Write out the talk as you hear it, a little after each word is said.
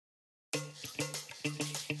My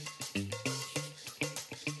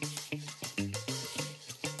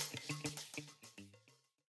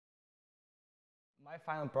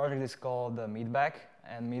final project is called Meetback,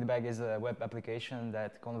 and Meetback is a web application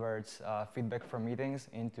that converts feedback from meetings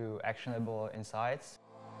into actionable insights.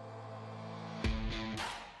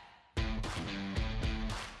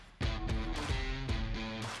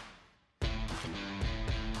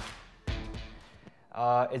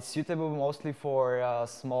 It's suitable mostly for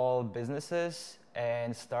small businesses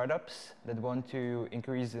and startups that want to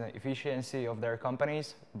increase the efficiency of their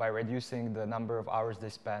companies by reducing the number of hours they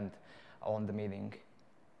spend on the meeting.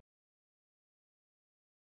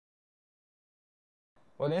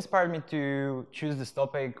 What inspired me to choose this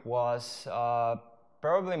topic was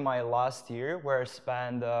probably my last year, where I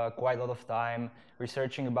spent quite a lot of time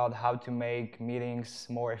researching about how to make meetings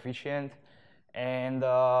more efficient. And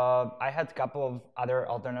I had a couple of other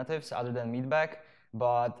alternatives other than Meetback,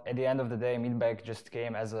 but at the end of the day, Meetback just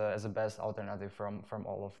came as a best alternative from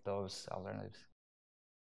all of those alternatives.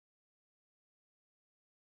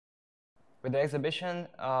 With the exhibition,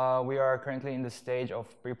 we are currently in the stage of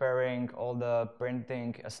preparing all the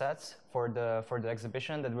printing assets for the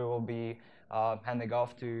exhibition that we will be handing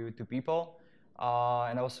off to people.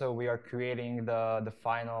 And also we are creating the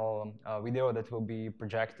final video that will be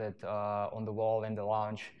projected on the wall in the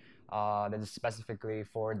lounge that is specifically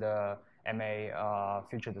for the MA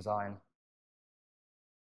future design.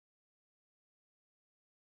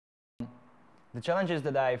 The challenges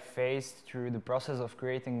that I faced through the process of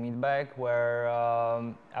creating Meetback were,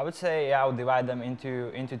 I would say, I would divide them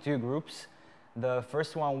into two groups. The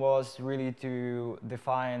first one was really to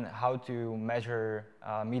define how to measure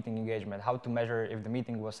meeting engagement, how to measure if the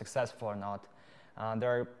meeting was successful or not. There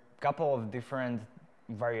are a couple of different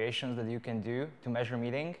variations that you can do to measure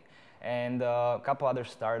meeting, and a couple other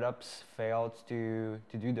startups failed to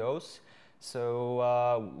do those.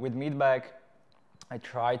 So with Meetback, I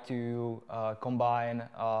try to combine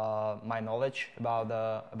my knowledge about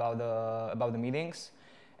the meetings,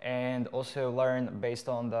 and also learn based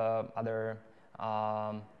on the other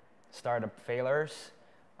startup failures.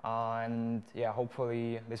 And yeah,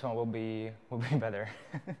 hopefully this one will be better.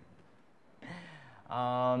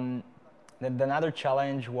 Another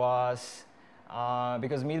challenge was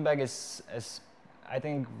because Meetback is I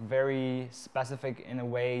think very specific in a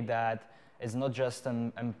way that it's not just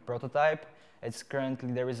a prototype. It's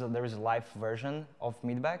currently there is a live version of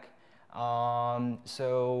Meetback.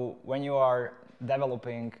 So when you are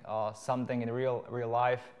developing something in real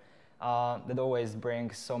life, that always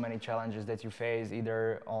brings so many challenges that you face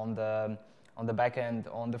either on the back end,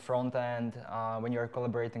 on the front end, when you're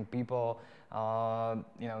collaborating people.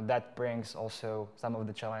 That brings also some of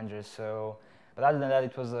the challenges. So, but other than that,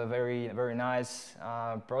 it was a very nice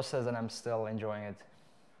process, and I'm still enjoying it.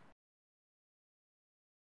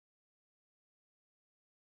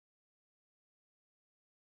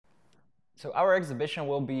 So our exhibition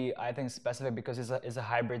will be, I think, specific because it's a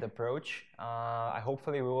hybrid approach.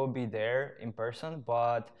 Hopefully we will be there in person,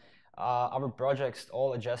 but our projects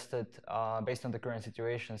all adjusted based on the current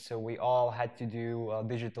situation. So we all had to do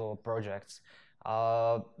digital projects.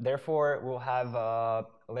 Therefore, we'll have a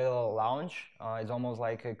little lounge. It's almost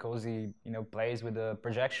like a cozy, place with a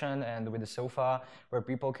projection and with a sofa where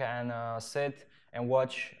people can sit and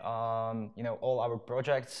watch, all our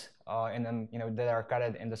projects and then, that are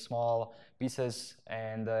cut in the small pieces.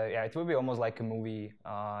 And yeah, it will be almost like a movie,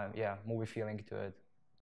 movie feeling to it.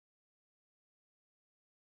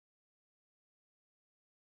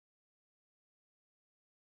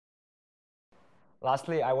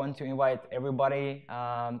 Lastly, I want to invite everybody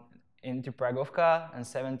into Prague on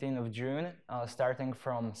 17th of June, starting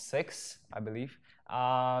from 6, I believe.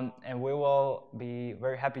 And we will be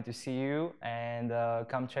very happy to see you and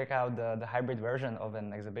come check out the hybrid version of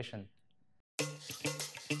an exhibition.